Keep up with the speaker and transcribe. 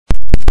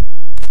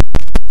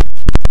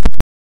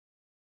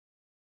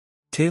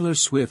Taylor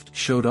Swift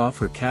showed off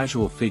her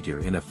casual figure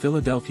in a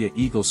Philadelphia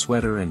Eagle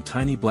sweater and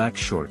tiny black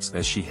shorts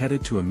as she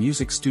headed to a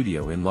music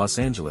studio in Los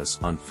Angeles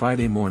on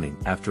Friday morning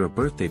after a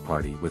birthday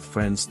party with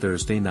friends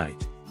Thursday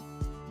night.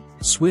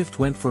 Swift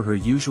went for her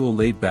usual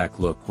laid-back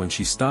look when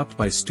she stopped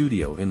by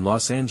studio in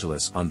Los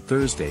Angeles on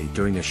Thursday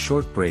during a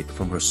short break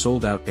from her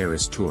sold-out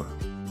Eris tour.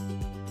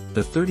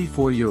 The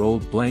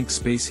 34-year-old blank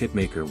space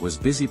hitmaker was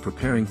busy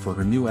preparing for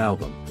her new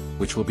album,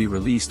 which will be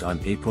released on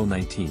April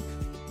 19.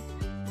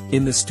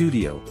 In the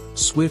studio,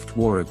 Swift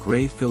wore a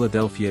gray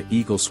Philadelphia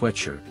Eagle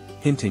sweatshirt,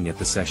 hinting at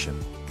the session.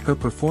 Her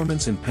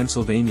performance in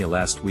Pennsylvania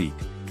last week,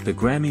 the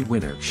Grammy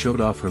winner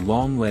showed off her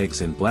long legs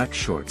in black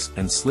shorts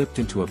and slipped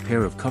into a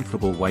pair of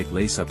comfortable white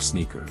lace-up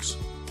sneakers.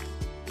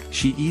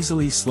 She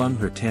easily slung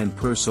her tan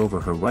purse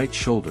over her right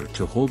shoulder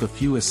to hold a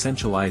few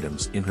essential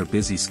items in her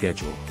busy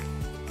schedule.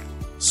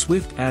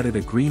 Swift added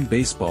a green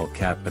baseball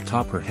cap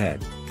atop her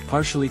head,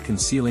 partially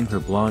concealing her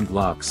blonde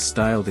locks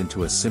styled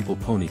into a simple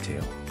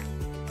ponytail.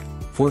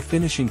 For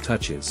finishing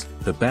touches,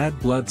 the Bad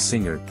Blood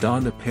singer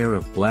donned a pair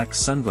of black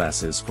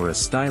sunglasses for a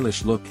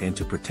stylish look and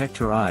to protect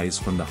her eyes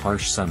from the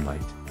harsh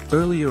sunlight.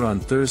 Earlier on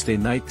Thursday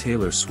night,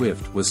 Taylor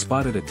Swift was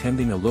spotted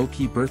attending a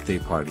low-key birthday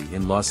party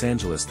in Los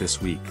Angeles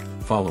this week,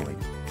 following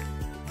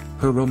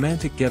her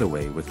romantic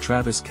getaway with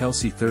Travis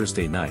Kelce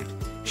Thursday night.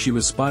 She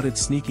was spotted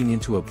sneaking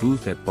into a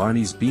booth at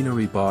Barney's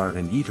Beanery bar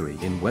and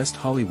Eatery in West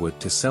Hollywood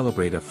to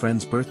celebrate a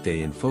friend's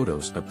birthday in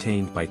photos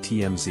obtained by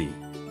TMZ.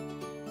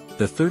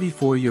 The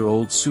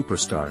 34-year-old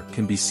superstar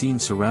can be seen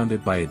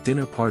surrounded by a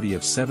dinner party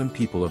of 7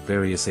 people of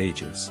various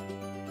ages.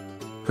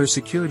 Her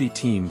security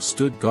team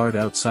stood guard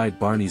outside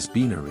Barney's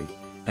Beanery,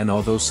 and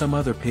although some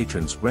other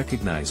patrons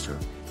recognized her,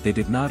 they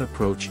did not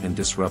approach and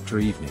disrupt her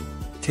evening.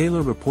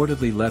 Taylor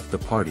reportedly left the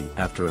party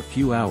after a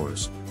few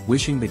hours,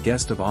 wishing the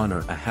guest of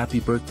honor a happy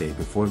birthday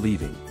before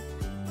leaving.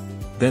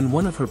 Then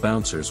one of her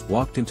bouncers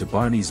walked into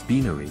Barney's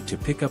Beanery to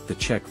pick up the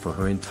check for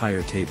her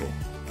entire table.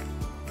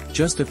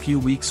 Just a few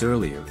weeks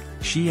earlier,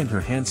 she and her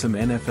handsome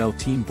NFL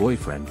team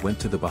boyfriend went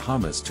to the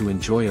Bahamas to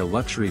enjoy a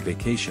luxury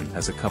vacation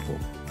as a couple.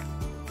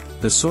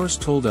 The source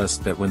told us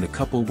that when the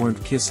couple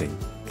weren't kissing,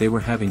 they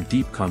were having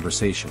deep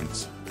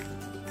conversations.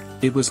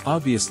 It was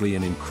obviously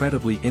an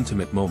incredibly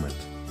intimate moment.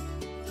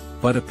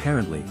 But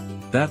apparently,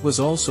 that was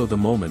also the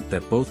moment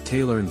that both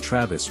Taylor and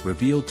Travis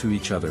revealed to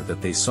each other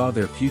that they saw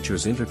their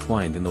futures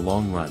intertwined in the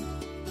long run.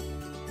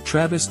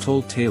 Travis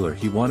told Taylor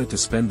he wanted to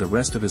spend the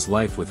rest of his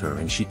life with her,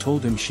 and she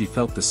told him she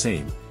felt the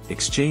same,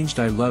 exchanged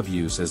I love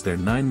yous as their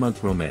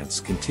 9-month romance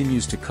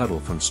continues to cuddle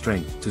from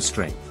strength to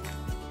strength.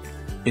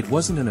 It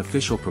wasn't an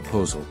official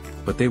proposal,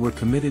 but they were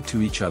committed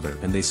to each other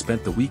and they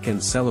spent the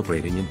weekend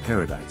celebrating in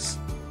paradise.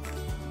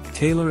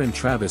 Taylor and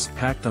Travis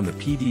packed on the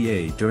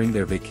PDA during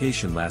their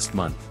vacation last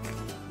month.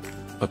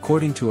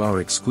 According to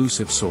our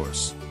exclusive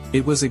source,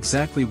 it was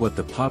exactly what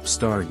the pop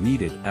star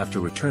needed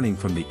after returning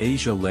from the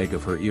Asia leg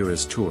of her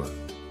Eras tour.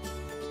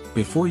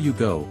 Before you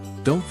go,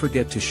 don't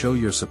forget to show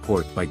your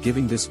support by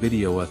giving this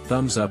video a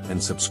thumbs up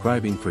and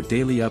subscribing for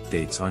daily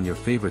updates on your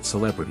favorite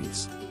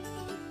celebrities.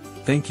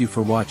 Thank you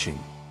for watching.